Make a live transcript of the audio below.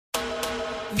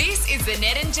This is the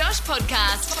Ned and Josh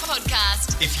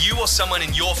podcast. If you or someone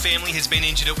in your family has been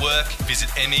injured at work, visit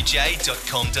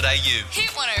mej.com.au. Hit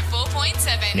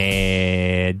 104.7.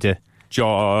 Ned.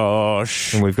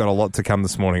 Josh. And we've got a lot to come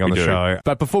this morning on the show.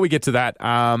 But before we get to that,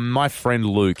 my friend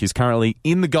Luke is currently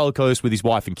in the Gold Coast with his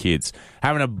wife and kids,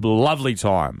 having a lovely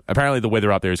time. Apparently the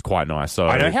weather up there is quite nice. So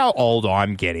I know how old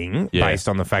I'm getting based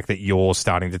on the fact that you're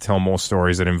starting to tell more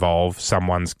stories that involve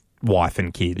someone's wife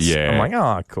and kids. Yeah. I'm like,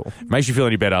 oh, cool. Makes you feel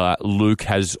any better. Luke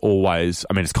has always,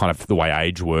 I mean, it's kind of the way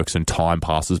age works and time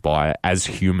passes by as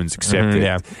humans accept it.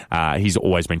 Yeah. He's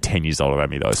always been 10 years older than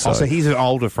me, though. So he's an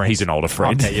older friend. He's an older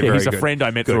friend. Okay, you're very he's a good. friend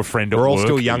I met Good. through a friend at We're work. all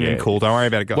still young and cool. Don't worry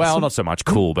about it, guys. Well, not so much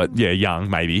cool, but yeah,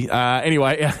 young maybe.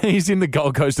 Anyway, he's in the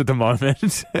Gold Coast at the moment.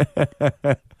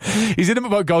 He's in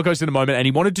the Gold Coast at the moment, and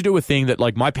he wanted to do a thing that,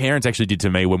 like, my parents actually did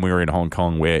to me when we were in Hong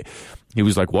Kong, where he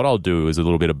was like, what I'll do is a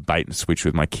little bit of bait and switch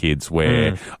with my kids,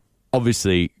 where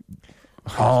obviously...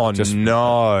 Oh, just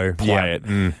no. play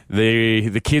it.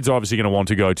 The kids are obviously going to want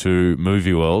to go to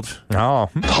Movie World. Oh.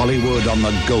 Hollywood on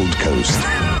the Gold Coast.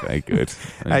 Very good.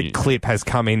 That clip has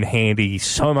come in handy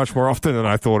so much more often than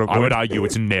I thought it would. I would argue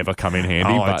it's never come in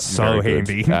handy. Oh, but it's so very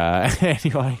good.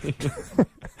 handy.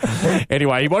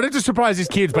 Anyway, he wanted to surprise his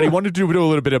kids, but he wanted to do a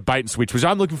little bit of bait and switch, which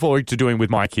I'm looking forward to doing with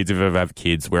my kids if I ever have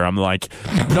kids, where I'm like,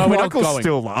 no, we're not Michael's going.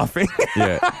 still laughing.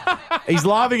 Yeah. He's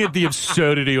laughing at the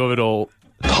absurdity of it all.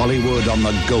 Hollywood on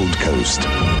the Gold Coast.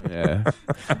 Yeah.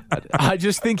 I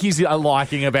just think he's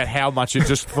liking about how much it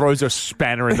just throws a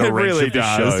spanner in the It wrench really of the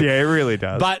does. show. Yeah, it really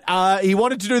does. But he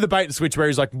wanted to do the bait and switch where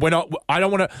he's like,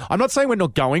 I'm not saying we're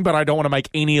not going, but I don't want to make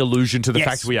any allusion to the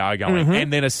fact we are going.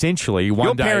 And then essentially one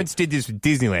Your day... parents did this with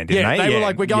Disneyland, didn't they? They were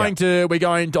like, we're going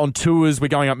on tours, we're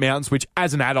going up mountains, which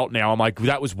as an adult now, I'm like,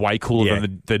 that was way cooler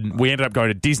than we ended up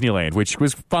going to Disneyland, which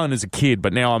was fun as a kid,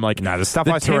 but now I'm like, no, the stuff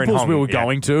the I saw in temples Hong we Kong, were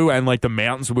going to and like the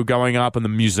mountains we were going up and the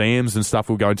museums and stuff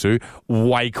we were going to,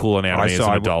 way cooler now to me as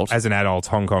an adult. As an adult,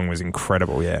 Hong Kong was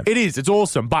incredible, yeah. It is. It's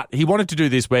awesome. But he wanted to do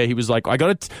this where he was like, I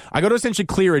got to essentially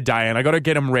clear a day and I got to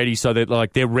get them ready so that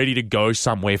like they're ready to go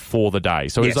somewhere for the day.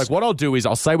 So he's like, what I'll do is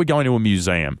I'll say we're going to a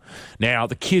museum. Now,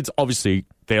 the kids, obviously,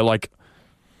 they're like,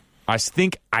 I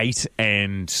think 8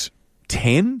 and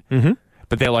 10. Mm-hmm.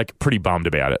 But they're like pretty bummed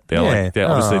about it. They're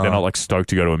obviously they're not like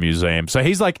stoked to go to a museum. So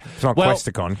he's like, it's not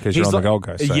Questacon because you're on the Gold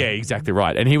Coast. So. Yeah, exactly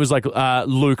right. And he was like,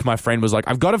 Luke, my friend, was like,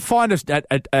 I've got to find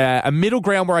a middle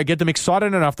ground where I get them excited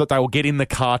enough that they will get in the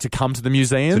car to come to the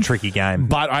museum. It's a tricky game,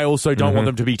 but I also don't want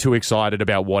them to be too excited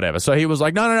about whatever. So he was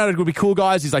like, no, it'll be cool,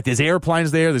 guys. He's like, there's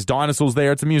airplanes there, there's dinosaurs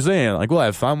there. It's a museum. Like, we'll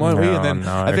have fun, won't we? And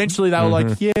then eventually they were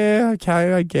like, yeah,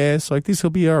 okay, I guess. Like, this will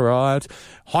be all right.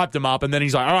 Hyped them up, and then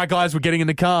he's like, all right, guys, we're getting in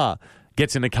the car.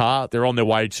 Gets in the car, they're on their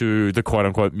way to the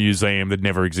quote-unquote museum that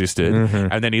never existed,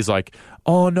 and then he's like,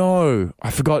 oh no,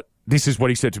 I forgot. This is what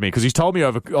he said to me, because he's told me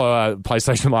over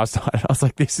PlayStation last night. I was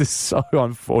like, this is so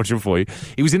unfortunate for you.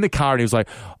 He was in the car and he was like,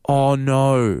 oh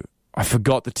no, I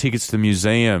forgot the tickets to the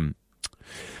museum.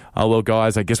 Oh, well,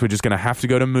 guys, I guess we're just going to have to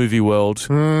go to Movie World.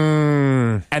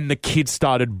 And the kids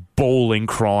started bawling,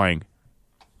 crying.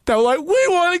 They were like, we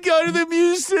want to go to the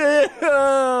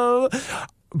museum.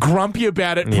 Grumpy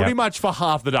about it pretty much for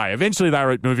half the day. Eventually they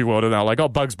were at Movie World and they were like, oh,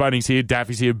 Bugs Bunny's here,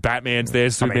 Daffy's here, Batman's there,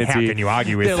 Superman's how here. can you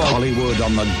argue with like, Hollywood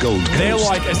on the Gold Coast. They're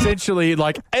like essentially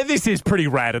like, and this is pretty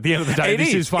rad at the end of the day.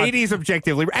 This is fun. It is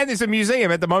objectively. And there's a museum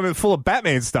at the moment full of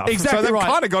Batman stuff. Exactly so they've right.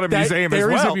 kind of got a museum as well.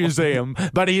 There is a museum.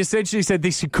 But he essentially said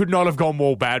this could not have gone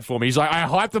more bad for me. He's like, I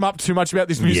hyped them up too much about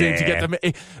this museum to get them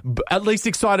at least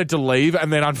excited to leave.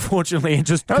 And then unfortunately it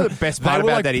just... You know the best part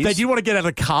about that is... They didn't want to get out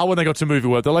of the car when they got to Movie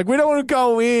World. They're like, we don't want to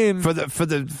go in. For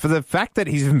the fact that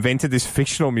he's invented this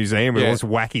fictional museum with all this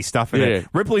wacky stuff in it,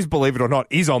 Ripley's, believe it or not,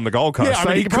 is on the Gold Coast. Yeah, I so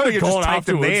mean, he he could could have have just gone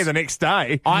taken them there afterwards. the next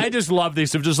day. I just love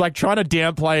this of just like trying to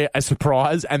downplay a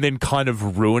surprise and then kind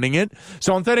of ruining it.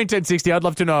 So on 131060, I'd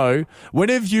love to know, when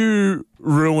have you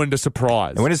ruined a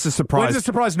surprise? And when does the surprise... When does the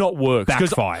surprise not work?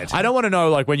 backfired? I don't want to know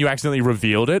like when you accidentally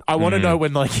revealed it. I want to know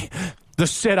when like... the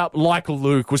setup, like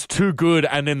Luke, was too good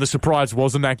and then the surprise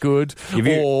wasn't that good.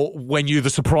 Or when the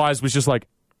surprise was just like,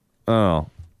 oh...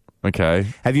 Okay.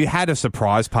 Have you had a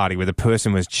surprise party where the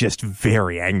person was just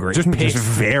very angry? Just pissed.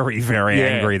 very, very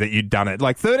angry that you'd done it.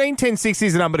 Like 131060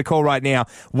 is the number to call right now.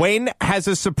 When has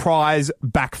a surprise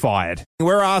backfired?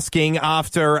 We're asking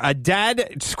after a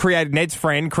dad Ned's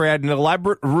friend created an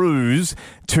elaborate ruse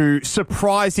to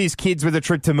surprise his kids with a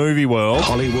trip to Movie World.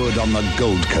 Hollywood on the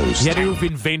Gold Coast. He had to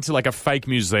invent like a fake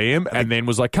museum and then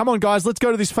was like, come on guys, let's go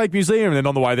to this fake museum. And then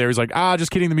on the way there he's like, just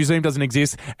kidding, the museum doesn't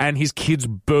exist. And his kids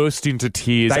burst into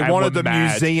tears. They wanted the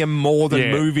mad. museum more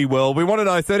than Movie World. We want to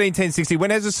know 131060. When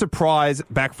has a surprise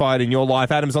backfired in your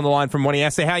life? Adam's on the line from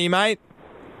Wanniassa. How are you, mate?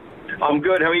 I'm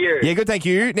good. How are you? Yeah, good, thank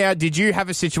you. Now, did you have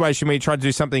a situation where you tried to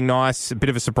do something nice, a bit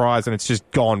of a surprise, and it's just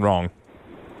gone wrong?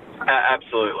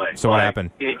 Absolutely. So what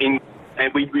happened? And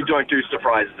we don't do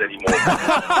surprises anymore.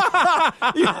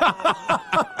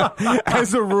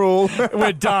 As a rule.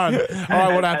 We're done. All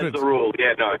right, what happened? As a rule,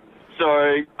 yeah, no.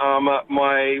 So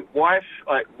my wife,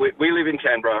 we live in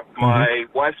Canberra. My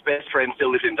wife's best friend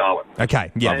still lives in Darwin.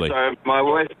 Okay, lovely. And so my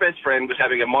wife's best friend was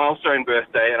having a milestone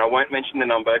birthday, and I won't mention the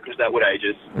number because that would age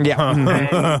us. Yeah.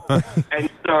 And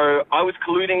so I was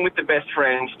colluding with the best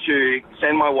friend to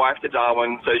send my wife to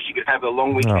Darwin so she could have a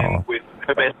long weekend with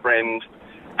her best friend,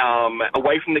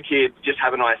 away from the kids, just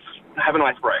have a nice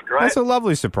break, right? That's a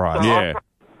lovely surprise. So Yeah.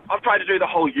 I've tried to do the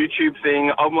whole YouTube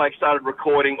thing. I've started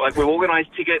recording. We've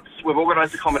organised tickets, we've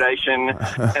organised accommodation,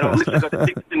 and I've literally got the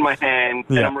tickets in my hand,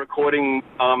 and I'm recording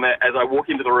as I walk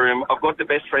into the room. I've got the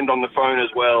best friend on the phone as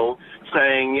well,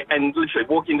 saying, and literally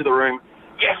walk into the room.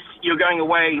 Yes, you're going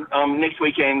away next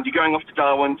weekend. You're going off to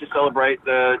Darwin to celebrate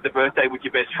the birthday with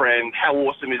your best friend. How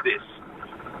awesome is this?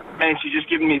 And she's just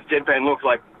giving me this deadpan look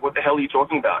like, what the hell are you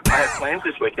talking about? I have plans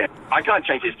this weekend. I can't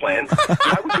change his plans.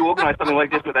 Why would you organise something like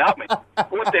this without me?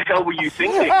 What the hell were you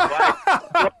thinking?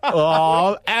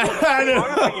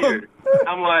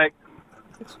 I'm like,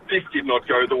 this did not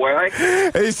go the way.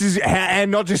 This is, and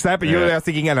not just that, but you're now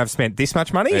thinking, and I've spent this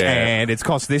much money, and it's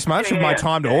cost this much of my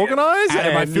time to organise.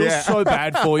 Adam, I and feel so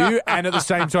bad for you, and at the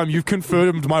same time, you've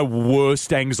confirmed my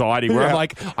worst anxiety. Where I'm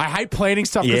like, I hate planning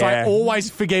stuff because I always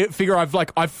figure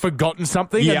I've forgotten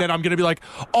something, and then I'm going to be like,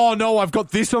 oh no, I've got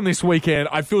this on this weekend.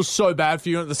 I feel so bad for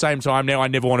you. And at the same time, now I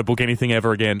never want to book anything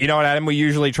ever again. You know what, Adam? We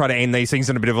usually try to end these things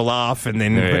in a bit of a laugh, and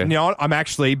then, but you know what? I'm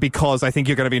actually, because I think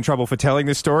you're going to be in trouble for telling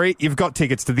this story, you've got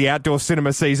tickets to the outdoor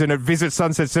cinema season at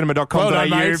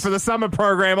visitsunsetcinema.com.au for the summer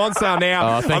program on sale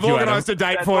now. I've organised a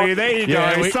date for you. There you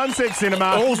go. Sunset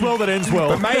Cinema. All's well that ends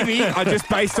well. But maybe, just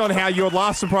based on how your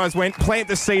last surprise went, plant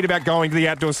the seed about going to the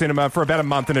outdoor cinema for about a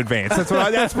month in advance.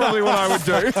 That's probably what I would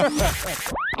do.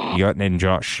 You got Ned and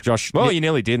Josh. Well, you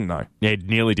nearly didn't, though. Yeah,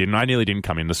 nearly didn't. I nearly didn't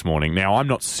come in this morning. Now, I'm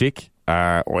not sick.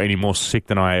 Or any more sick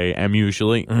than I am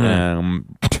usually.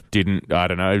 Nothing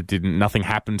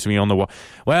happened to me on the way.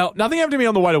 Well, nothing happened to me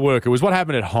on the way to work. It was what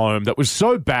happened at home that was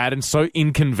so bad and so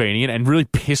inconvenient and really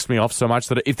pissed me off so much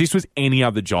that if this was any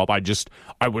other job, I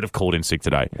would have called in sick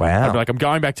today. Wow. I'd be like, I'm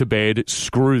going back to bed.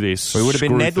 Screw this. We would have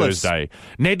been Nedless. Thursday.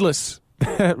 Nedless.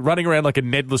 Running around like a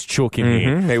Nedless chook in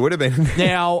here. They would have been.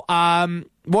 Now,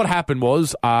 what happened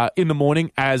was, in the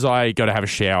morning, as I go to have a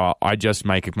shower, I just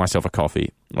make myself a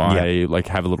coffee. I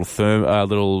have a little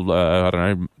thermos?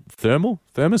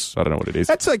 I don't know what it is.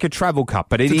 That's like a travel cup,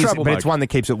 but it's one that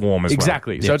keeps it warm as well.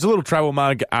 Exactly. So it's a little travel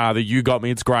mug that you got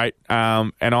me. It's great.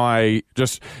 And I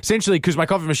just, essentially, because my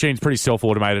coffee machine's pretty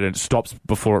self-automated and it stops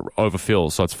before it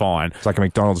overfills, so it's fine. It's like a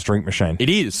McDonald's drink machine. It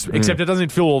is, except it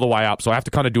doesn't fill all the way up, so I have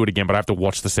to kind of do it again, but I have to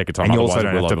watch the second time. And you also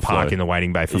don't have to park in the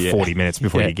waiting bay for 40 minutes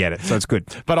before you get it, so it's good.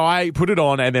 But I put it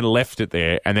on and then left it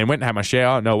there and then went and had my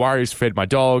shower, no worries, fed my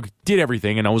dog, did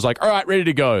everything, and I was like, all right, ready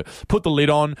to go. Put the lid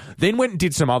on, then went and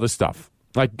did some other stuff.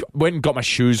 Like, went and got my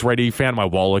shoes ready, found my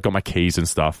wallet, got my keys and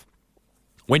stuff.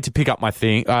 Went to pick up my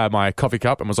coffee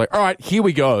cup and was like, all right, here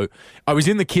we go. I was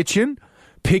in the kitchen,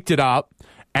 picked it up,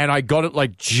 and I got it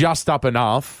like just up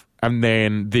enough. And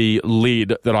then the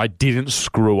lid that I didn't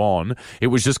screw on, it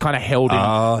was just kind of held in.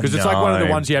 Because it's like one of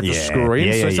the ones you have to screw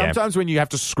in. So sometimes when you have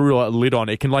to screw a lid on,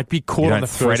 it can like be caught on the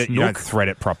first nook. You don't thread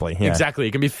it properly. Yeah. Exactly.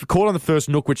 It can be caught on the first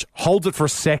nook, which holds it for a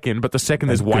second, but the second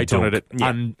there's weight on it,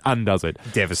 undoes it.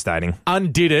 Devastating.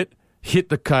 Undid it, hit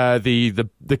the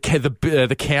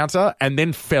counter, and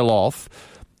then fell off.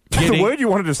 The word you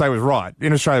wanted to say was right.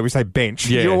 In Australia, we say bench.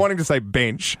 Yeah. You were wanting to say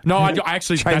bench. No, I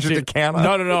actually changed it to counter.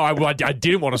 No. I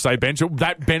didn't want to say bench.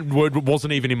 That word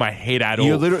wasn't even in my head at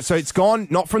all. So it's gone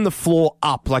not from the floor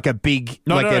up like a big.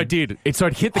 No, it did. So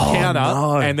it hit the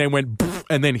counter and then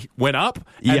went up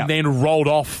and then rolled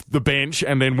off the bench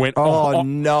and then went.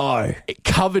 No! It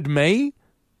covered me.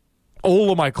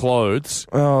 All of my clothes.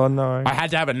 Oh, no. I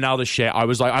had to have another shower. I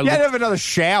was like, had to have another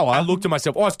shower. I looked at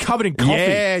myself. Oh, I was covered in coffee.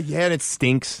 Yeah, and it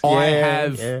stinks.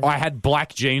 I had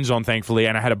black jeans on, thankfully,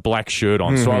 and I had a black shirt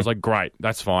on. So I was like, great,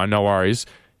 that's fine, no worries.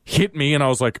 Hit me, and I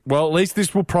was like, well, at least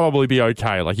this will probably be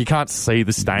okay. Like, you can't see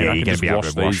the stain. I can just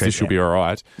wash these. This should be all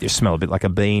right. You smell a bit like a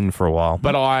bean for a while.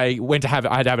 But I had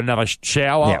to have another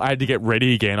shower. I had to get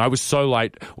ready again. I was so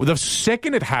late. Well, the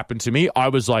second it happened to me, I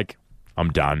was like,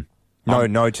 I'm done.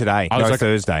 No, today. I was No, like,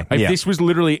 Thursday. If Yeah. this was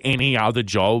literally any other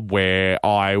job where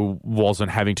I wasn't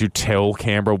having to tell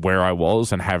Canberra where I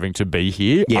was and having to be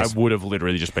here, Yes. I would have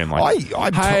literally just been like,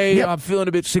 Yep. I'm feeling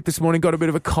a bit sick this morning, got a bit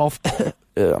of a cough.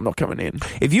 I'm not coming in.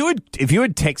 If you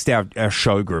would text our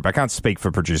show group, I can't speak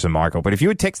for producer Michael, but if you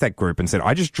would text that group and said,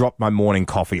 I just dropped my morning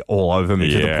coffee all over me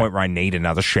to the Yeah. point where I need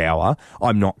another shower,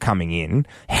 I'm not coming in,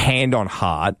 hand on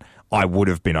heart, I would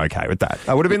have been okay with that.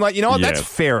 I would have been like, you know what, Yeah. that's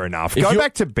fair enough. If Go you're-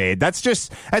 back to bed. That's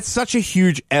such a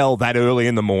huge L that early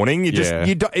in the morning. Yeah.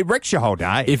 It wrecks your whole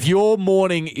day. If your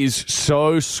morning is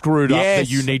so screwed up Yes. that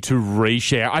you need to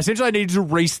reshower, essentially I needed to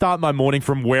restart my morning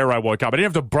from where I woke up. I didn't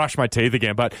have to brush my teeth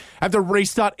again, but I have to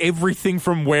restart everything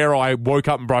from where I woke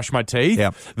up and brushed my teeth.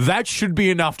 Yep. That should be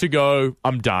enough to go,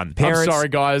 I'm done. Parents- I'm sorry,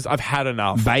 guys. I've had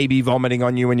enough. Baby vomiting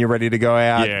on you when you're ready to go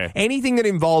out. Yeah. Anything that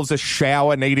involves a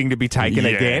shower needing to be taken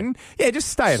Yeah. again, just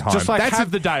stay at home. Just, like, That's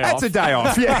have the day That's off. a day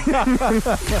off, yeah.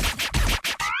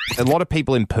 A lot of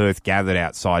people in Perth gathered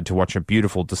outside to watch a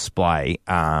beautiful display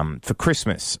for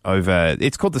Christmas over.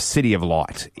 It's called the City of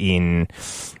Light in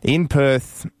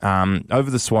Perth, over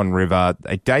the Swan River.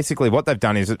 Basically, what they've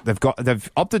done is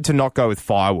they've opted to not go with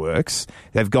fireworks.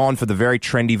 They've gone for the very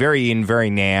trendy, very in, very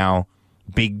now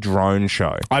big drone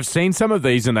show. I've seen some of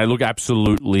these and they look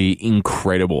absolutely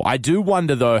incredible. I do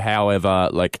wonder, though, however,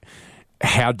 like,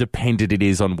 how dependent it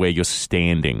is on where you're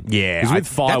standing. Yeah, because with that's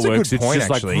a good fireworks, it's point,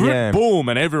 just actually, like yeah. boom,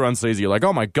 and everyone sees you. Like,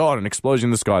 oh my god, an explosion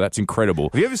in the sky! That's incredible.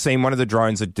 Have you ever seen one of the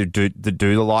drones that do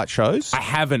the light shows? I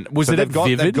haven't. Was So it they've got,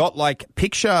 Vivid? They've got like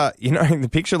picture, the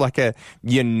picture like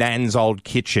your nan's old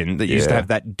kitchen that used to Yeah. have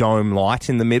that dome light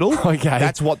in the middle. Okay.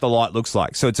 That's what the light looks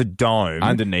like. So it's a dome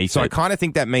Underneath So I it. kind of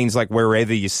think that means like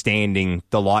wherever you're standing,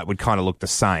 the light would kind of look the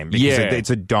same. Because Yeah. it's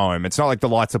a dome. It's not like the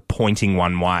lights are pointing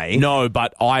one way. No,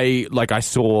 but I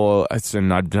saw,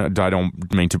 and I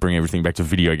don't mean to bring everything back to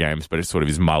video games, but it sort of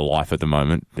is my life at the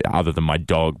moment, other than my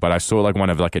dog. But I saw like one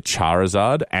of like a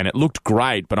Charizard, and it looked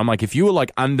great. But I'm like, if you were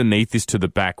like underneath this to the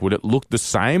back, would it look the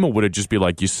same, or would it just be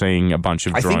like you're seeing a bunch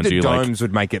of I drones? think the You're like, domes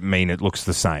would make it mean it looks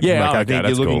the same. Yeah, like, I okay, think that's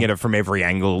you're looking cool. at it from every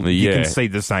angle. You Yeah. can see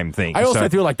the same thing. I also So-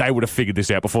 feel like they would have figured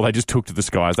this out before they just took to the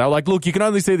skies. They were like, look, you can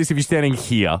only see this if you're standing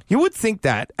here. You would think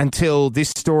that until this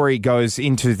story goes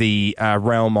into the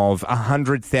realm of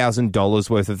 $100,000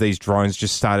 worth of these drones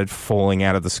just started falling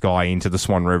out of the sky into the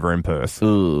Swan River in Perth.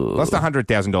 Lost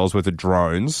 $100,000 worth of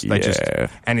drones. They just, Yeah.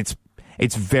 and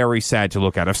it's very sad to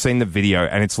look at. I've seen the video,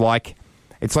 and it's like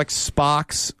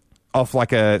sparks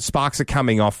sparks are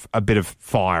coming off a bit of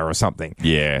fire or something.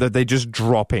 Yeah. That they're just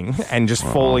dropping and just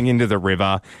falling into the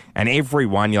river. And every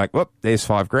one, you're like, whoop, there's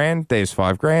 $5,000, there's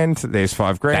 $5,000, there's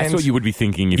 $5,000. That's what you would be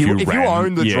thinking if You- you if you ran.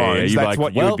 own the drones, you'd be that's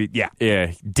what you would be- yeah.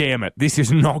 Yeah, damn it. This is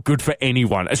not good for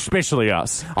anyone, especially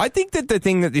us. I think that the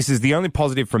thing that this is the only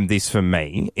positive from this for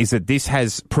me is that this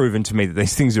has proven to me that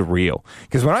these things are real.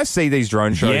 Because when I see these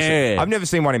drone shows, Yeah. I've never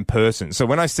seen one in person. So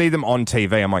when I see them on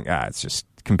TV, I'm like, it's just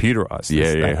computerized.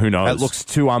 Yeah, yeah, who knows? That looks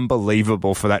too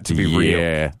unbelievable for that to be real.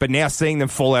 Yeah. But now seeing them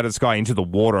fall out of the sky into the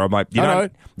water, I'm like, you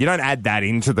don't add that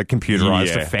into the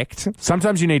computerized Yeah. effect.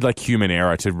 Sometimes you need like human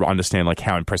error to understand like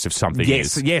how impressive something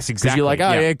Yes, is. yes, 'Cause exactly. you're like,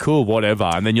 oh Yeah. yeah, cool, whatever.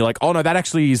 And then you're like, oh no, that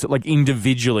actually is like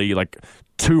individually like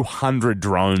 200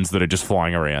 drones that are just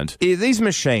flying around. These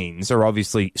machines are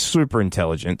obviously super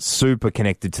intelligent, super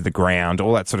connected to the ground,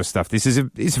 all that sort of stuff. This is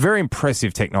it's very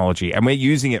impressive technology, and we're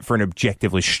using it for an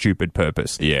objectively stupid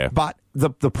purpose. Yeah. But the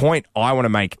point I want to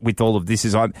make with all of this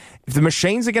is if the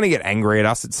machines are going to get angry at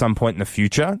us at some point in the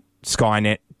future,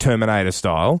 Skynet, Terminator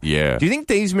style, Yeah. do you think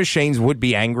these machines would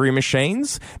be angry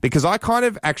machines? Because I kind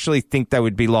of actually think they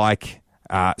would be like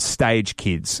stage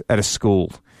kids at a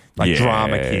school. Like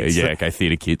drama kids. Yeah, okay,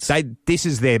 theatre kids. This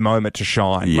is their moment to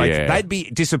shine. Like, Yeah. they'd be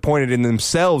disappointed in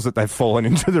themselves that they've fallen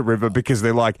into the river because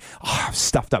they're like, I've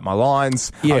stuffed up my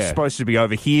lines. I was Yeah. supposed to be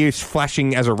over here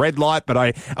flashing as a red light, but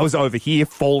I was over here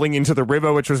falling into the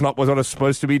river, which was not what I was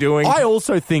supposed to be doing. I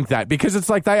also think that because it's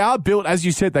like they are built, as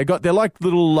you said, they're like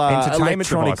little Entertainment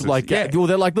electronic, devices. like Yeah. well,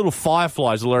 they're like little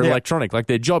fireflies that are Yeah. electronic. Like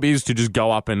their job is to just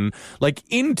go up and like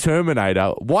in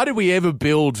Terminator. Why did we ever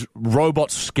build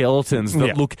robot skeletons that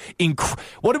Yeah. look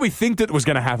What did we think that was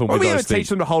going to happen Why with were we going those to teach things?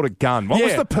 them to hold a gun? What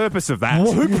was Yeah. the purpose of that?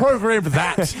 Well, who programmed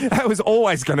that? That was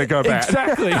always going to go bad.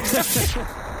 Exactly.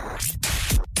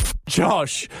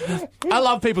 Josh, I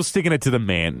love people sticking it to the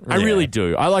man. I Yeah. really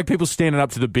do. I like people standing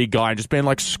up to the big guy and just being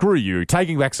like, screw you,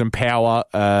 taking back some power.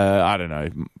 I don't know.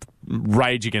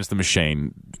 Rage Against the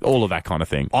Machine, all of that kind of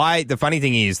thing. The funny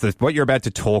thing is that what you're about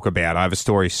to talk about, I have a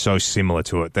story so similar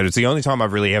to it that it's the only time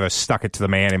I've really ever stuck it to the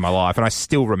man in my life, and I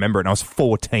still remember it. And I was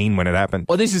 14 when it happened.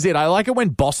 Well, this is it. I like it when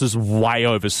bosses way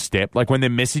overstep, like when they're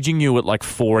messaging you at like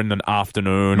 4 in the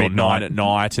afternoon or 9 at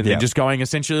night, and they're just going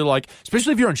essentially like,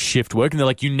 especially if you're on shift work, and they're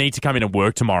like, you need to come in and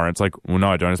work tomorrow. It's like, well,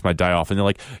 no, I don't. It's my day off. And they're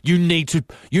like, you need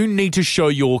to show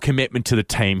your commitment to the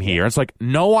team here. And it's like,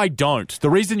 no, I don't. The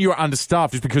reason you're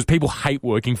understaffed is because people hate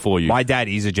working for you. My dad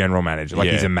is a general manager. Like,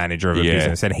 he's a manager of a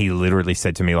business. And he literally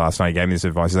said to me last night, he gave me this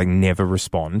advice. He's like, never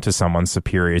respond to someone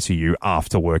superior to you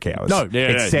after work hours. No,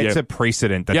 it sets a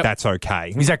precedent that that's okay.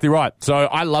 Exactly right. So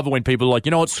I love it when people are like,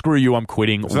 you know what, screw you, I'm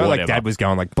quitting. So like Dad was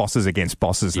going like bosses against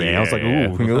bosses there. I was like,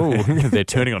 ooh. They're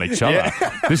turning on each other.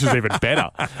 This was even better.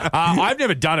 I've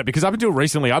never done it because up until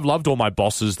recently, I've loved all my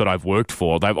bosses that I've worked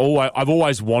for. I've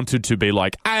always wanted to be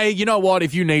like, hey, you know what,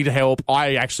 if you need help,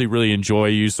 I actually really enjoy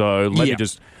you, so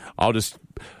I'll just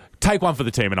take one for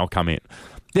the team and I'll come in.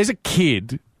 There's a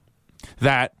kid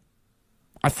that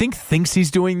I think thinks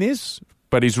he's doing this,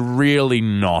 but he's really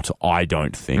not, I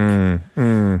don't think.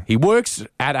 He works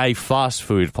at a fast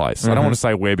food place. I don't want to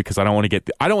say where because I don't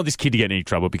want this kid to get in any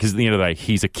trouble because at the end of the day,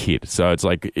 he's a kid. So it's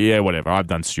like, yeah, whatever. I've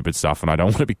done stupid stuff and I don't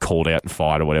want to be called out and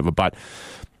fired or whatever. But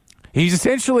he's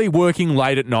essentially working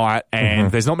late at night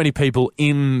and there's not many people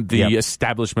in the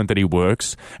establishment that he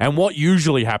works. And what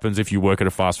usually happens if you work at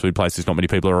a fast food place, there's not many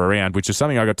people are around, which is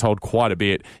something I got told quite a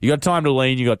bit. You got time to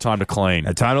lean, you got time to clean.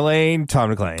 Time to lean,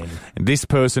 time to clean. And this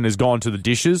person has gone to the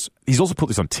dishes. He's also put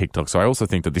this on TikTok, so I also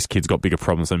think that this kid's got bigger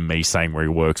problems than me saying where he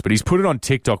works. But he's put it on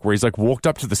TikTok where he's like walked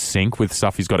up to the sink with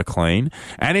stuff he's got to clean.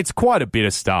 And it's quite a bit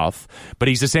of stuff, but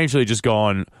he's essentially just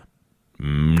gone,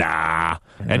 nah,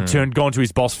 and gone to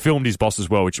his boss, filmed his boss as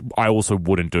well, which I also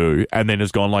wouldn't do, and then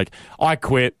has gone like, I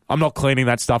quit, I'm not cleaning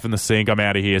that stuff in the sink, I'm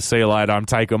out of here, see you later, I'm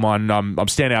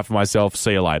standing out for myself,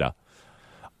 see you later.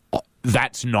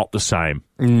 That's not the same.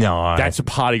 No. That's a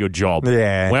part of your job.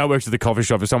 Yeah. When I worked at the coffee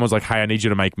shop, if someone's like, hey, I need you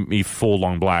to make me 4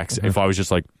 long blacks, if I was just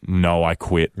like, no, I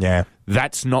quit. Yeah.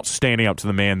 That's not standing up to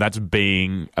the man. That's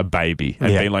being a baby and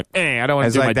being like, I don't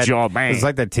want to do my job, man. It was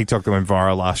like that TikTok that went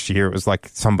viral last year. It was like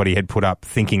somebody had put up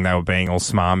thinking they were being all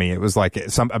smarmy. It was like a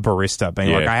barista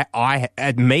being like, I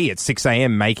at me at 6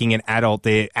 a.m. making an adult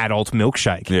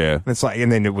milkshake. Yeah. And it's like,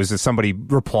 and then it was somebody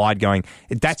replied going,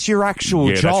 that's your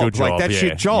actual job. That's your job. Like, that's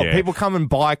your job. Yeah. People come and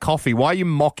buy coffee. Why are you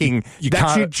mocking?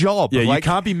 That's your job. Yeah, like, you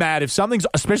can't be mad if something's,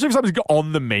 especially if something's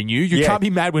on the menu. You can't be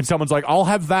mad when someone's like, I'll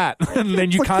have that. And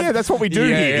then you like, can't. Yeah, that's what we do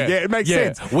here. Yeah, it makes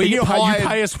sense. You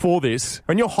pay us for this.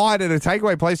 When you're hired at a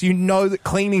takeaway place, you know that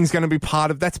cleaning's going to be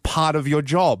part of your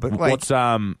job. Like, What's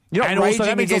you're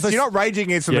not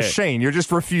raging against the machine. You're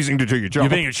just refusing to do your job. You're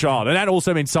being a child, and that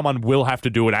also means someone will have to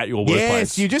do it at your workplace.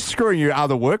 Yes, you're just screwing your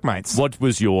other workmates. What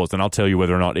was yours? And I'll tell you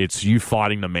whether or not it's you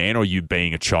fighting the man or you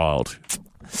being a child.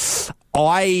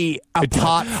 I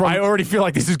already feel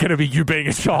like this is going to be you being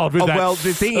a child with that. Well,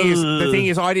 the thing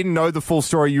is, I didn't know the full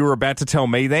story you were about to tell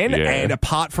me then. Yeah. And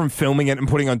apart from filming it and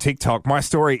putting on TikTok, my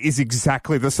story is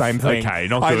exactly the same thing. Okay,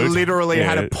 not I good. literally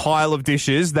had a pile of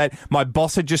dishes that my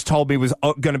boss had just told me was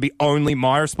going to be only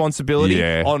my responsibility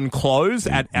on clothes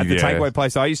at the takeaway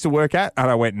place I used to work at.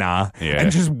 And I went, nah. Yeah.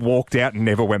 And just walked out and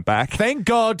never went back. Thank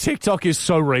God TikTok is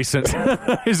so recent,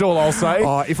 is all I'll say.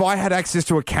 If I had access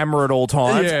to a camera at all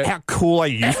times, how cool I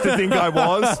used to think I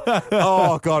was.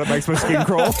 Oh, God, it makes my skin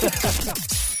crawl.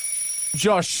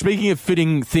 Josh, speaking of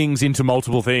fitting things into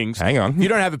multiple things. Hang on. You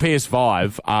don't have a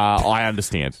PS5. I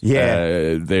understand.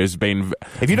 Yeah. There's been...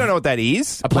 If you don't know what that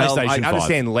is, a PlayStation 5. I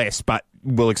understand less, but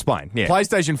we'll explain. Yeah.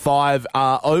 PlayStation 5,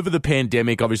 over the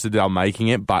pandemic, obviously they were making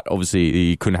it, but obviously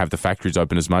you couldn't have the factories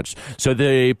open as much. So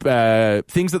the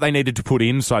things that they needed to put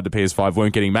inside the PS5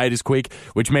 weren't getting made as quick,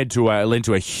 which led to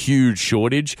a huge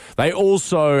shortage. They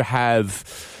also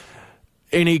have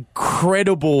an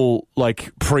incredible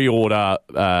pre-order.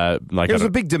 There's a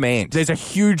big demand. There's a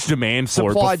huge demand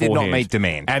for it. Supply did not meet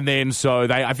demand, and then so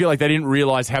I feel like they didn't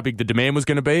realize how big the demand was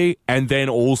going to be, and then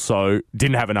also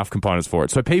didn't have enough components for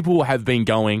it. So people have been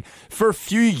going for a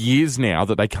few years now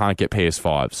that they can't get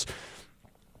PS5s.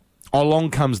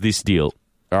 Along comes this deal.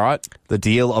 All right, the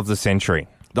deal of the century.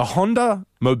 The Honda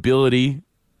Mobility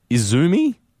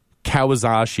Izumi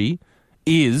Kawasaki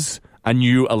is a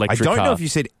new I electric don't car. know if you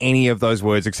said any of those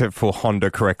words except for Honda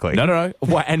correctly. No.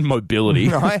 Well, and mobility.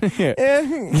 Yeah.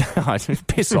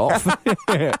 Piss off.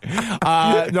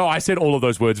 No, I said all of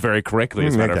those words very correctly,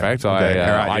 as a matter of fact. Okay.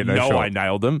 All right, I know I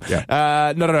nailed them.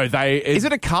 Yeah. No. Is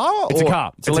it a car? It's a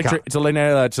car. It's electric.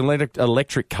 It's an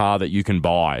electric car that you can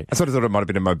buy. I sort of thought it might have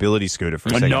been a mobility scooter for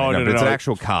a second. No. But it's an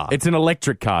actual car. It's an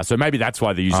electric car, so maybe that's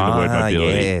why they're using the word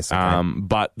mobility. Yes, okay.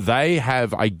 But they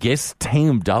have, I guess,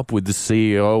 teamed up with the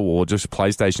CEO or just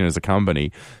PlayStation as a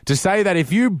company to say that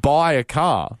if you buy a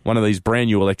car, one of these brand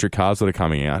new electric cars that are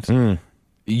coming out,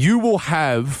 you will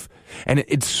have, and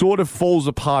it sort of falls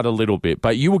apart a little bit,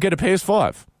 but you will get a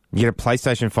PS5. You get a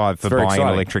PlayStation 5 for very buying exciting.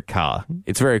 an electric car.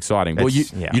 It's very exciting. Well,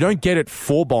 you don't get it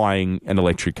for buying an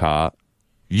electric car.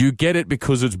 You get it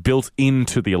because it's built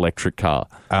into the electric car.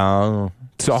 Oh.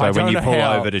 So when you pull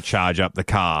over to charge up the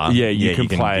car, you can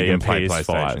play play PS5.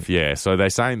 PlayStation. Yeah, so they're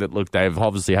saying that, look, they've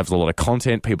obviously have a lot of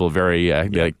content. People are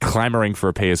very clamoring for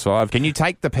a PS5. Can you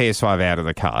take the PS5 out of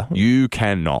the car? You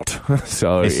cannot.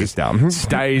 So This is dumb. It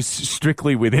stays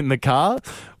strictly within the car.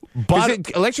 But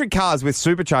Electric cars with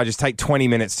superchargers take 20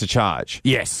 minutes to charge.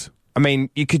 yes. I mean,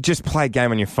 you could just play a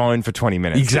game on your phone for 20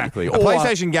 minutes. Exactly. A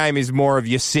PlayStation game is more of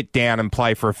you sit down and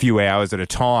play for a few hours at a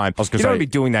time. You don't want to be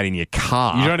doing that in your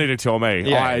car. You don't need to tell me.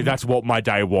 Yeah. That's what my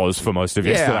day was for most of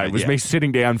yesterday. Was yeah. me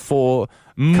sitting down for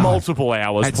multiple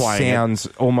hours That playing. sounds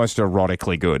almost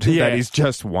erotically good. Yeah. That is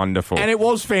just wonderful. And it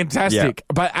was fantastic.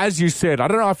 Yeah. But as you said, I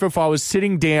don't know if I was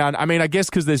sitting down. I mean, I guess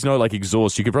because there's no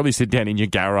exhaust, you could probably sit down in your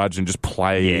garage and just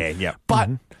play. Yeah. But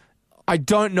I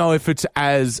don't know if it's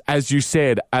as you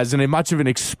said, as much of an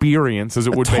experience as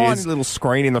it would be. Tiny little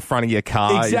screen in the front of your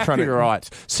car. Exactly right.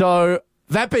 So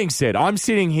that being said, I'm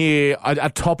sitting here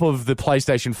atop of the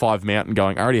PlayStation 5 mountain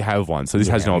going, I already have one, so this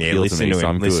has no appeal to me, so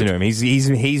I'm good. Listen to him.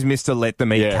 He's Mr. Let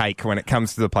Them Eat Cake when it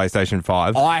comes to the PlayStation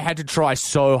 5. I had to try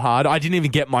so hard. I didn't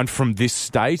even get mine from this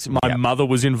state. My mother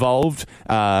was involved.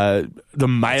 The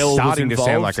mail Starting was involved.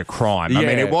 to sound like a crime. I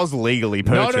mean, it was legally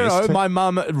purchased. No. My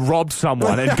mum robbed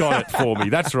someone and got it for me.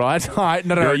 That's right.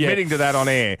 No. You're admitting to that on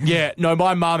air. Yeah, no,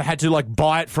 my mum had to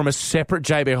buy it from a separate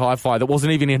JB Hi-Fi that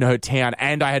wasn't even in her town,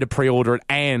 and I had to pre-order it,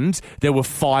 and there were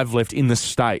 5 left in the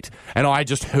state. And I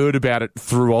just heard about it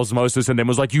through osmosis and then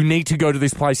was like, you need to go to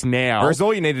this place now. Whereas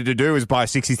all you needed to do was buy a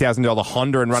 $60,000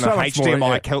 Honda and run So a much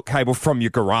HDMI cable from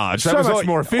your garage. So much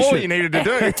more efficient. All you needed to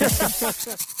do.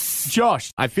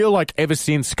 Josh, I feel like ever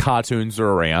since cartoons are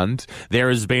around, there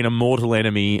has been a mortal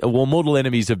enemy. Well, mortal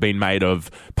enemies have been made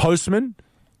of postmen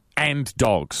and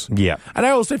dogs. Yeah. And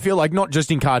I also feel like not just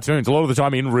in cartoons, a lot of the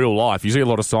time in real life, you see a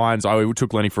lot of signs. We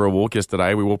took Lenny for a walk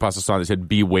yesterday. We walked past a sign that said,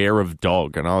 beware of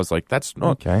dog. And I was like, that's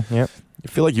not... Okay, yep. I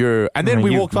feel like you're... And then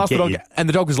we walked past the dog, and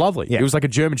the dog was lovely. Yeah. It was like a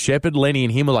German Shepherd. Lenny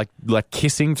and him were like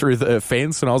kissing through the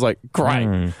fence, and I was like, great.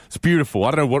 It's beautiful. I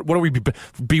don't know, what do we...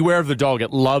 Beware of the dog. It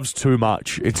loves too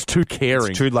much. It's too caring.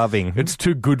 It's too loving. It's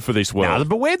too good for this world. No, the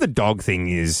beware the dog thing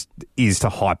is to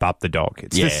hype up the dog.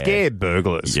 It's to scare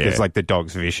burglars because the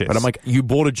dog's vicious. But I'm like, you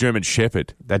bought a German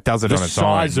Shepherd. That does it on its own. The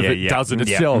size of it does it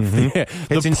itself. Yeah.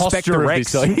 It's the Inspector posture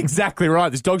Rex. of this. Exactly right.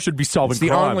 This dog should be solving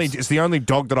crimes. It's the only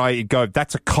dog that I go,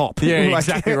 that's a cop. Yeah, Like,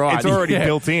 exactly right. It's already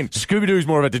built in. Scooby-Doo's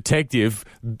more of a detective.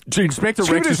 Inspector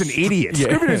Rex Scooby-Doo's an idiot. Yeah.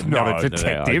 Scooby-Doo's not No, a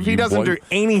detective. He You doesn't do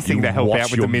anything to help watch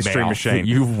out with the your mystery mouth. machine.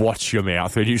 You watch your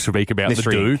mouth when you speak about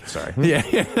Mystery, the do. sorry.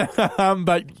 Yeah.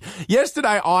 But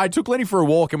yesterday I took Lenny for a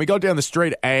walk and we got down the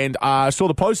street and saw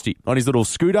the postie on his little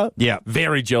scooter. Yeah.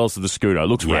 Very jealous of the scooter. It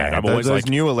looks rad. I'm always those like,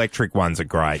 new electric ones are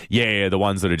great. yeah, the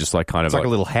ones that are just like kind of It's like a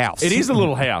little house. It is a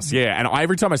little house, yeah. And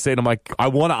every time I see it, I'm like, I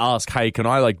want to ask, hey, can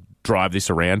I drive this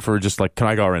around for just can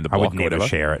I go around the block? I would or never whatever?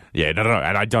 share it. Yeah, no.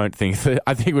 And I don't think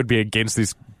I think it would be against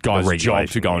this guy's job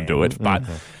to go and do it. But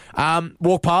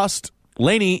walk past.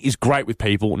 Lenny is great with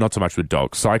people, not so much with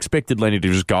dogs. So I expected Lenny to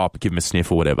just go up and give him a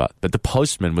sniff or whatever. But the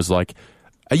postman was like,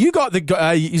 "Are you got the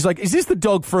guy?" He's like, "Is this the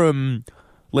dog from?"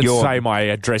 Let's say my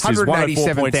address is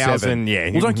 104.7.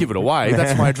 Yeah. Well, don't give it away.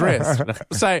 That's my address.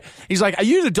 So he's like, "Are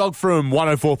you the dog from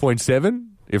 104.7?"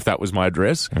 If that was my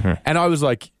address, and I was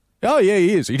like, "Oh yeah,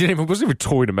 he is." He wasn't even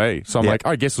talking to me. So I'm like,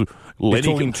 I guess Lenny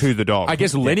talking to the dog. I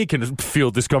guess Lenny can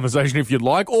field this conversation if you'd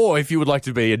like, or if you would like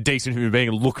to be a decent human being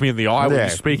and look me in the eye when you're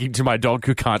speaking to my dog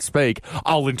who can't speak,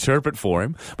 I'll interpret for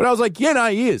him. But I was like, yeah, no,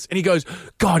 he is. And he goes,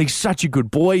 God, he's such a good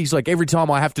boy. He's like, every time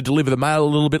I have to deliver the mail a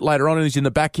little bit later on and he's in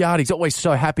the backyard, he's always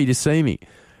so happy to see me.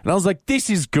 And I was like, this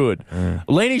is good.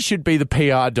 Lenny should be the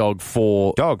PR dog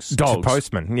for dogs.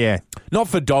 Postman, yeah. Not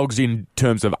for dogs in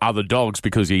terms of other dogs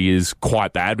because he is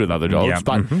quite bad with other dogs,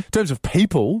 but in terms of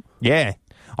people. Yeah.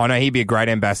 Oh, no, he'd be a great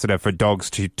ambassador for dogs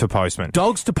to postmen.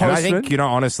 Dogs to And I postmen? think,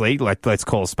 honestly, let's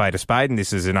call a spade, and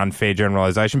this is an unfair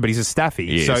generalisation, but he's a staffy.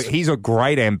 Yes. So he's a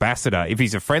great ambassador. If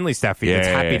he's a friendly staffy that's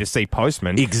happy to see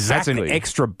postmen, Exactly. that's an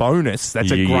extra bonus.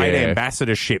 That's a great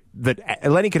ambassadorship that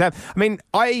Lenny could have. I mean,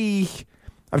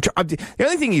 the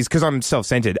only thing is, because I'm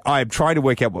self-centered, I'm trying to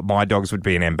work out what my dogs would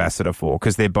be an ambassador for,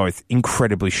 because they're both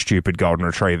incredibly stupid golden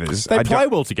retrievers. They play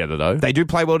well together, though. They do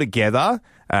play well together.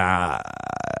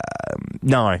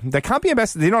 No, they can't be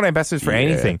ambassadors. They're not ambassadors for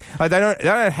anything. Like, they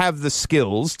don't have the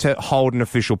skills to hold an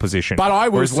official position. But I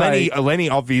will Whereas say... Lenny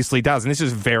obviously does, and this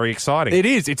is very exciting. It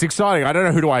is. It's exciting. I don't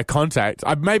know who do I contact.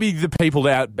 Maybe the people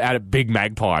out at Big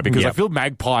Magpie, because I feel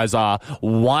magpies are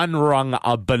one rung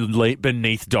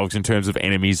beneath dogs in terms of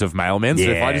enemies of mailmen.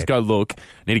 So if I just go, look, I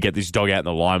need to get this dog out in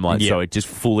the limelight, so it just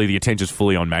the attention's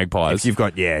fully on magpies. If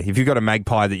you've got a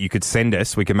magpie that you could send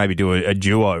us, we can maybe do a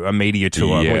duo, a media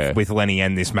tour with Lenny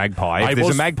and this magpie. If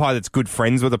there's a magpie that's good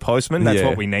friends with a postman, that's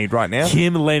what we need right now.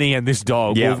 Him, Lenny, and this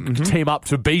dog will team up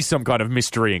to be some kind of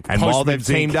mystery. And while they've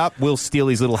teamed up, we'll steal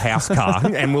his little house car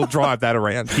and we'll drive that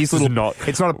around. His little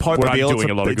it's not a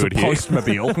Popemobile, it's a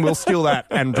Postmobile. We'll steal that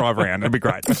and drive around. It'll be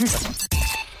great.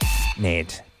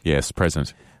 Ned. Yes,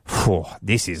 present.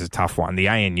 This is a tough one. The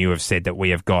ANU have said that we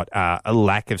have got a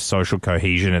lack of social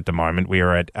cohesion at the moment. We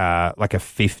are at like a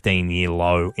 15-year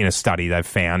low in a study. They've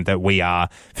found that we are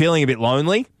feeling a bit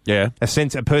lonely. Yeah. A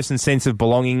person's sense of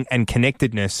belonging and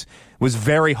connectedness was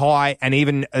very high and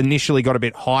even initially got a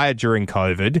bit higher during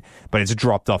COVID, but it's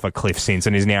dropped off a cliff since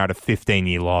and is now at a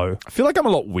 15-year low. I feel like I'm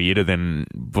a lot weirder than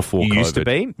before You COVID. used to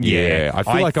be? Yeah. I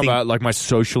feel like my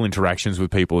social interactions with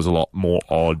people is a lot more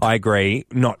odd. I agree.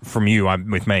 Not from you,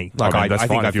 with me. Like, I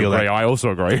think I feel that. I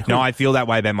also agree. No, I feel that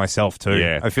way about myself too.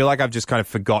 Yeah. I feel like I've just kind of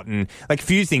forgotten, like, a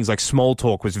few things, like small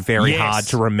talk was very hard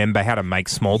to remember how to make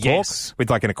small talk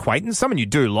with like an acquaintance. Someone you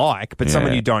do like, but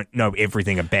someone you don't know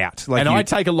everything about. Like, and I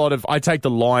take the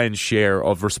lion's share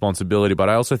of responsibility, but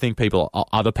I also think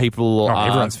other people are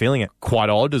everyone's feeling it quite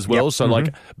odd as well. So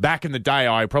like back in the day,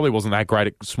 I probably wasn't that great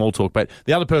at small talk, but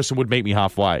the other person would meet me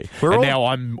halfway. Now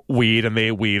I'm weird and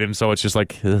they're weird, and so it's just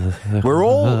like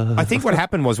I think what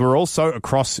happened was we're all so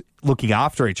across looking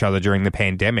after each other during the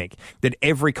pandemic that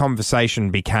every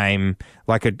conversation became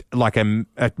like a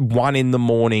 1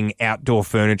 a.m. outdoor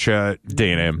furniture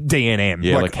D&M.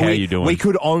 Yeah, like how are you doing? We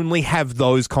could only have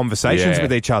those conversations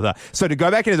with each other. So to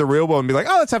go back into the real world and be like,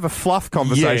 oh, let's have a fluff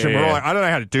conversation. We're all like, I don't know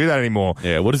how to do that anymore.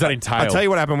 Yeah, what does that entail? I'll tell you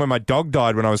what happened when my dog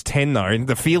died when I was 10, though.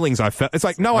 The feelings I felt. It's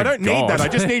like, no, I don't need that. I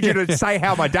just need you to say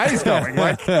how my day's going.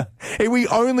 Like, we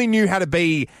only knew how to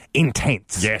be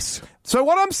intense. Yes. So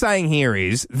what I'm saying here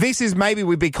is, maybe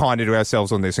we'd be kinder to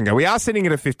ourselves on this and go, we are sitting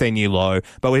at a 15-year low,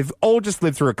 but we've all just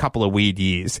lived through a couple of weird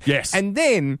years. Yes. And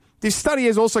then this study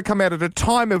has also come out at a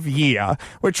time of year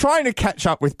where trying to catch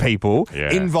up with people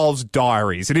involves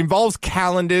diaries. It involves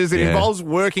calendars. It involves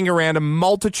working around a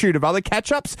multitude of other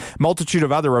catch-ups, multitude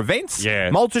of other events,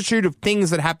 multitude of things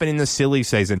that happen in the silly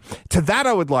season. To that,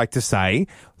 I would like to say,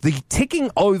 the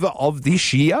ticking over of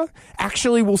this year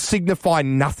actually will signify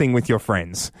nothing with your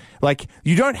friends. Like,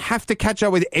 you don't have to catch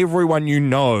up with everyone you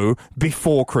know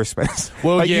before Christmas.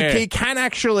 Well, like, you can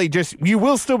actually you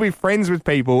will still be friends with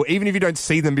people, even if you don't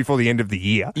see them before the end of the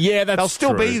year. Yeah, they'll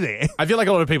still be there. I feel like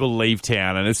a lot of people leave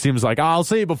town and it seems like, I'll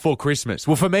see you before Christmas.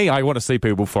 Well, for me, I want to see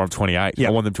people before I'm 28. Yep.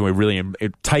 I want them to really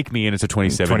take me in as a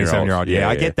 27-year-old. Yeah,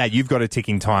 I get that. You've got a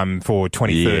ticking time for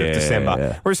 23rd of December.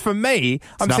 Yeah. Whereas for me,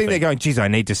 I'm sitting there going, geez, I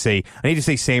need to see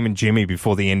Sam and Jimmy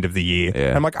before the end of the year. Yeah.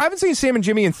 And I'm like, I haven't seen Sam and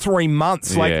Jimmy in 3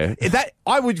 months. Like, that,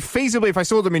 I would feasibly, if I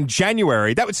saw them in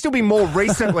January, that would still be more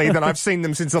recently than I've seen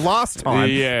them since the last time.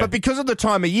 Yeah. But because of the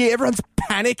time of year, everyone's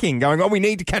panicking, going, oh, we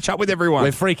need to catch up with everyone. We're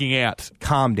freaking out.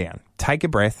 Calm down. Take a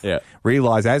breath. Yeah.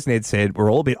 Realise, as Ned said,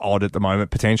 we're all a bit odd at the moment,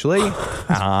 potentially.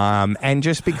 And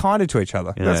just be kinder to each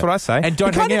other. Yeah. That's what I say. And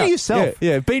don't be hang kinder out. to yourself.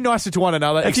 Yeah. Be nicer to one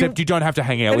another, except you don't have to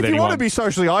hang out with anyone. If you want to be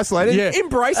socially isolated,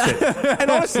 embrace it. And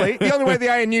honestly, the only way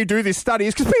the ANU do this study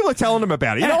is because people are telling them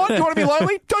about it. You know what? You want to be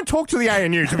lonely? Don't talk to the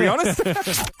ANU, to be honest.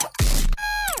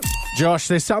 Josh,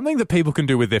 there's something that people can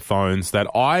do with their phones that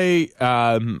I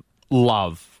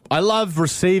love. I love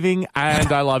receiving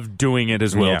and I love doing it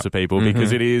as well to people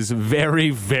because it is very,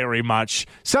 very much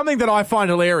something that I find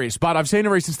hilarious. But I've seen a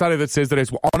recent study that says that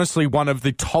it's honestly one of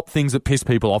the top things that piss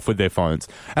people off with their phones.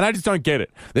 And I just don't get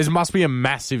it. There must be a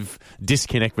massive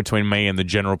disconnect between me and the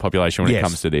general population when it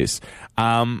comes to this.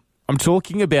 I'm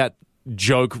talking about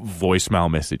joke voicemail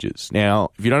messages. Now,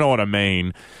 if you don't know what I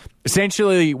mean,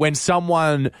 essentially when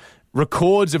someone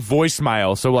records a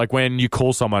voicemail, so like when you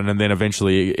call someone and then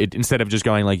eventually instead of just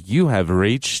going like, you have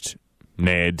reached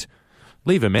Ned,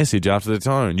 leave a message after the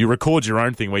tone, you record your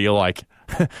own thing where you're like,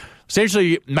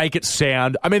 essentially make it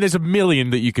sound. I mean, there's a million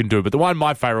that you can do, but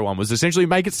my favorite one was essentially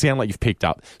make it sound like you've picked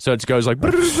up. So it goes like,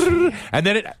 and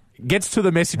then it gets to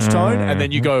the message tone, and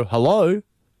then you go, hello.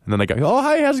 And then they go, oh,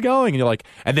 hey, how's it going? And you're like,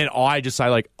 and then I just say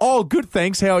like, oh, good,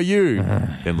 thanks, how are you?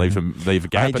 Then leave a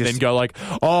gap, and then go like,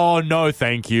 oh, no,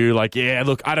 thank you. Like, yeah,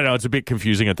 look, I don't know, it's a bit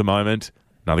confusing at the moment.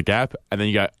 Another gap, and then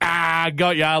you go,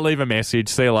 got ya, leave a message,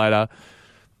 see you later.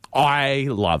 I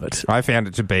love it. I found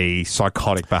it to be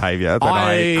psychotic behaviour that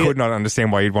I could not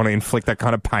understand why you'd want to inflict that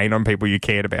kind of pain on people you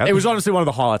cared about. It was honestly one of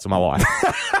the highlights of my life.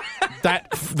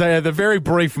 The very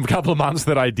brief couple of months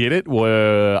that I did it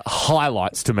were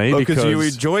highlights to me because you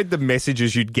enjoyed the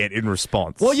messages you'd get in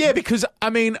response. Well, yeah, because I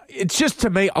mean, it's just to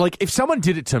me, like if someone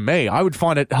did it to me, I would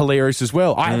find it hilarious as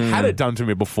well. I had it done to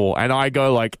me before, and I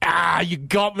go like, you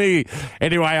got me.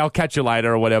 Anyway, I'll catch you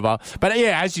later or whatever. But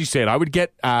yeah, as you said, I would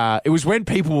get. It was when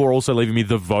people were also leaving me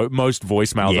the most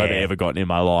voicemails I've ever gotten in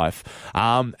my life,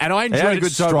 and I enjoyed a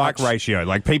good it so strike much. ratio.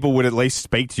 Like people would at least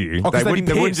speak to you. They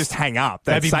wouldn't just hang up.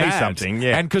 They'd say something.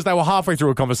 Yeah. And because they were halfway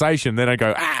through a conversation, then I'd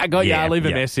go, I got you, I'll leave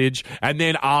a message. And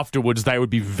then afterwards, they would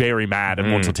be very mad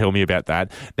and want to tell me about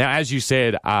that. Now, as you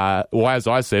said, as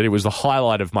I said, it was the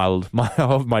highlight of my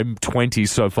 20s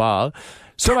so far.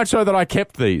 So much so that I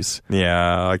kept these.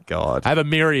 Yeah, oh God. I have a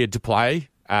myriad to play.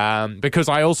 Because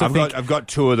I also I've got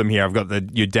two of them here. I've got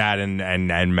your dad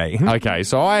and me. Okay,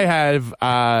 so I have.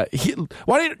 Why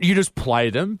don't you just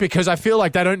play them? Because I feel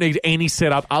like they don't need any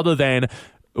setup other than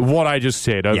what I just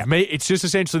said of me. It's just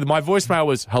essentially my voicemail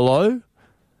was hello.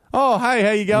 Oh, hey,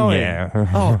 how you going? Yeah.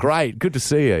 Oh, great. Good to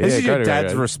see you. This is your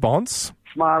dad's response.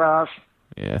 Smart ass.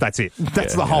 Yeah. That's it.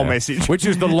 That's the whole message. Which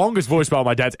is the longest voicemail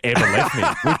my dad's ever left me,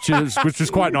 which is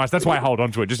quite nice. That's why I hold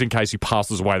on to it, just in case he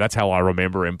passes away. That's how I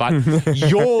remember him. But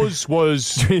yours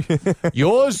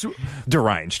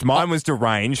deranged. Mine was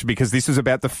deranged because this was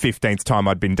about the 15th time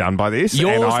I'd been done by this.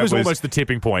 Yours was almost the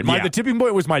tipping point. The tipping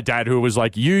point was my dad, who was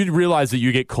like, you realise that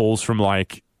you get calls from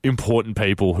like important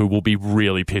people who will be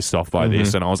really pissed off by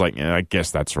this. And I was like, yeah, I guess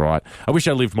that's right. I wish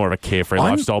I lived more of a carefree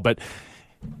lifestyle, but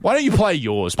why don't you play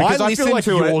yours? Because I feel like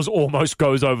yours almost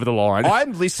goes over the line. I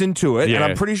listened to it, and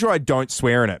I'm pretty sure I don't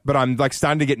swear in it, but I'm like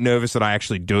starting to get nervous that I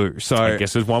actually do. So I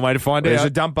guess there's one way to find there's out.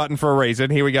 a dump button for a reason.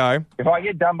 Here we go. If I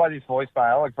get done by this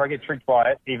voicemail, like if I get tricked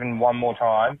by it even one more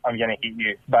time, I'm going to hit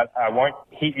you. But I won't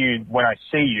hit you when I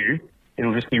see you.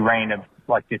 It'll just be random,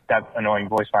 like that annoying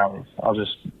voicemail is. I'll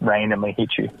just randomly hit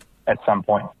you at some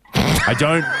point. I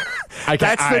don't... Okay,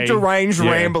 that's the deranged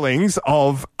ramblings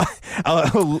of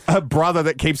a brother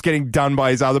that keeps getting done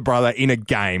by his other brother in a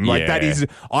game. Like that is,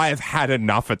 I have had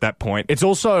enough at that point. It's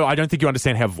also, I don't think you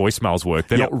understand how voicemails work.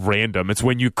 They're not random. It's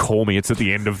when you call me, it's at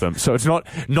the end of them. So it's not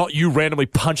you randomly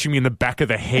punching me in the back of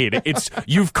the head. It's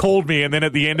you've called me and then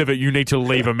at the end of it, you need to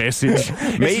leave a message.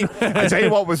 I tell you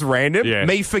what was random.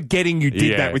 Me forgetting you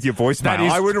did that with your voicemail.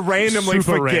 I would randomly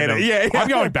forget it. Yeah, I'm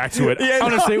going back to it.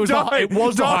 Honestly, it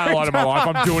was the highlight of my life.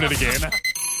 I'm doing it again.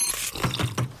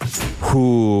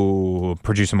 Ooh,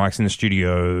 producer Mike's in the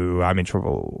studio. I'm in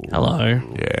trouble. Hello.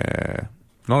 Yeah.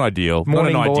 Not ideal.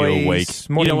 Morning, not an ideal boys.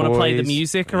 week. You don't want to play the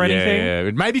music or anything?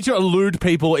 Yeah. Maybe to elude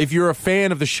people, if you're a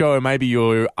fan of the show, maybe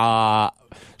you are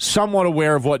somewhat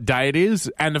aware of what day it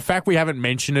is. And the fact we haven't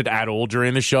mentioned it at all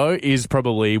during the show is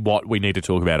probably what we need to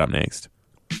talk about up next.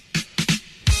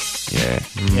 Yeah.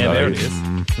 Yeah, there it is.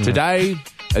 Today,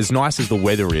 as nice as the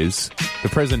weather is, the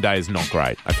present day is not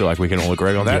great. I feel like we can all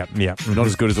agree on that. Yeah. Not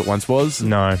as good as it once was.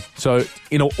 No. So,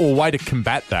 in a way to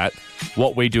combat that,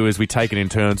 what we do is we take it in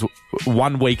turns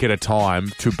 1 week at a time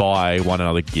to buy one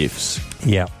another gifts.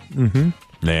 Yeah. Mm-hmm.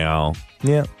 Now.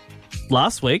 Yeah.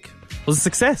 Last week was a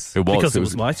success. It was. Because it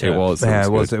was my turn. It was.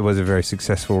 It was a very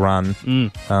successful run.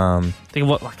 I think,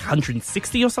 like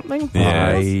 160 or something?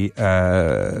 Yeah.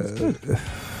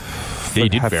 Yeah, you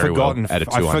did very well at a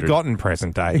 200. I've forgotten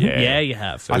present day. Yeah, you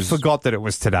have. I forgot that it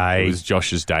was today. It was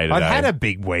Josh's day today. I've had a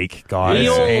big week, guys. We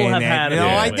all have had a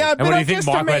big week. And what do you think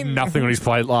Michael had nothing on his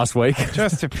plate last week? Is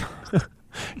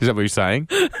that what you're saying?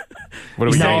 What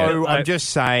are we saying? No, I'm just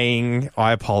saying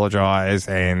I apologise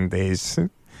and there's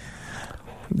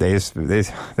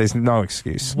no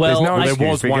excuse. Well, there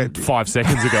was one 5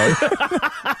 seconds ago.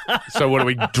 So what are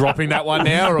we dropping that one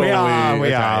now? Or we are.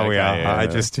 Yeah.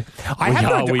 I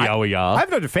have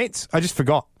no defence. I just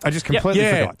forgot. I just completely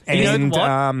forgot. And you know what?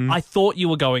 I thought you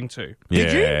were going to.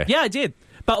 Did you? Yeah, I did.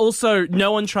 But also,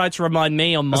 no one tried to remind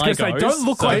me on my I was going to say, don't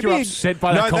look like you're upset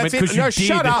by that comment because you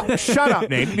did. Shut up,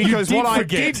 Ned. Because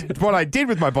did what I did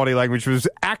with my body language was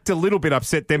act a little bit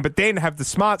upset then, but then have the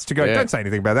smarts to go, don't say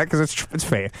anything about that because it's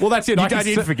fair. Well, that's it. I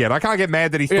did forget. I can't get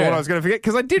mad that he thought I was going to forget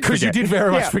because I did forget. Because you did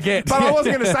very much forget. But I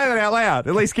wasn't going to say that out loud.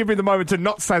 At least give me the moment to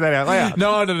not say that out loud.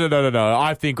 No.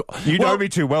 I think... You know me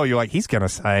too well. You're like, he's going to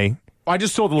say... I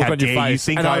just saw the look on your face,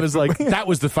 and I was like, that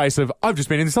was the face of, I've just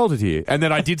been insulted here. And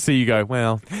then I did see you go,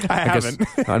 well, I haven't.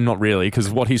 I'm not really, because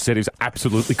what he said is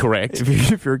absolutely correct.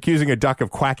 If you're accusing a duck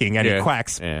of quacking and he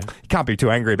quacks, you can't be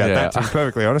too angry about that, to be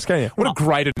perfectly honest, can you? What a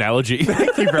great analogy.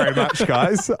 Thank you very much,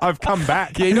 guys. I've come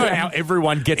back. Yeah, you know how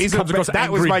everyone comes across that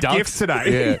angry was my ducks? gift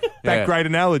today. That great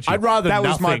analogy. I'd rather that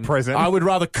nothing. was my present. I would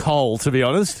rather coal, to be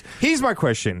honest. Here's my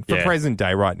question for present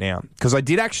day right now, because I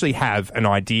did actually have an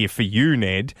idea for you,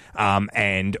 Ned,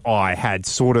 and I had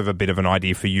sort of a bit of an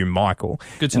idea for you, Michael.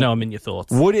 Good to know I'm in your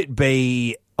thoughts. Would it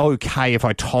be okay if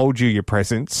I told you your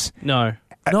presents? No.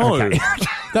 Okay.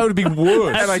 That would be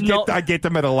worse. And I get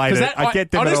them at a later stage.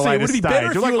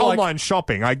 You're like online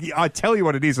shopping. I tell you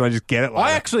what it is and I just get it later.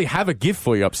 I actually have a gift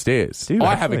for you upstairs.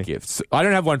 I have a gift. I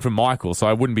don't have one from Michael, so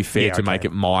I wouldn't be fair to make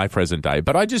it my present day.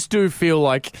 But I just do feel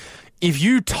like if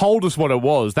you told us what it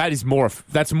was, that's more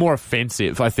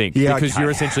offensive, I think. Yeah, because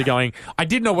you're essentially going, I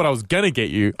did know what I was going to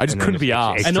get you. I just couldn't be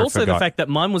asked. And also the fact that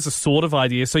mine was a sort of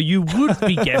idea, so you would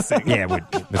be guessing. Yeah, it would.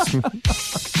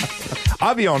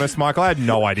 I'll be honest, Michael, I had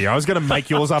no idea. I was going to make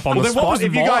yours up on the spot. What was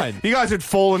if you guys had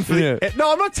fallen for the...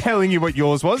 No, I'm not telling you what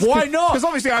yours was. Why not? Because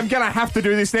obviously I'm going to have to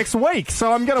do this next week,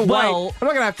 so I'm going to wait. I'm not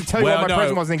going to have to tell you what my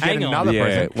present was and then get another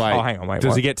present. Wait. Oh, hang on, wait.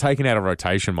 Does it get taken out of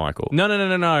rotation, Michael?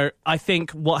 No. I think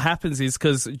what happens is,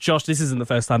 because Josh, this isn't the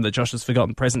first time that Josh has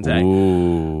forgotten present day.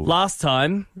 Ooh. Last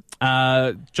time,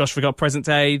 Josh forgot present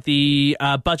day, the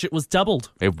budget was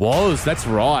doubled. It was. That's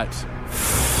right.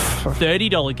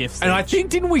 $30 gifts. And I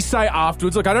think, didn't we say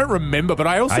afterwards, like, I don't remember, but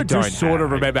I also do sort of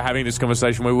remember having this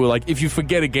conversation where we were like, if you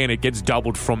forget again, it gets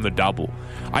doubled from the double.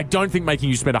 I don't think making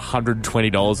you spend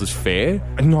 $120 is fair.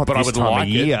 Not but this I would time like of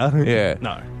year. It. Yeah.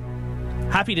 No.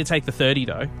 Happy to take the 30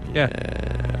 though.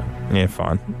 Yeah. Yeah,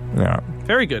 fine. Yeah.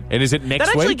 Very good. And is it next week? That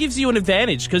actually week? gives you an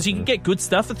advantage because you can get good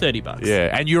stuff for $30.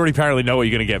 Yeah, and you already apparently know what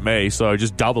you're going to get me, so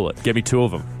just double it. Get me 2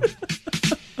 of them.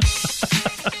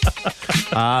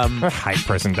 I hate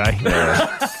present day.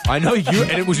 I know you,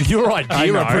 and it was your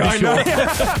idea. I'm pretty sure.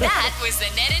 That was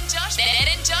the Ned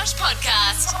and Josh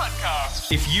podcast.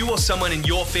 If you or someone in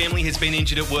your family has been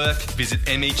injured at work, visit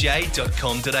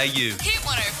mej.com.au. Hit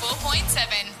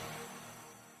 104.7.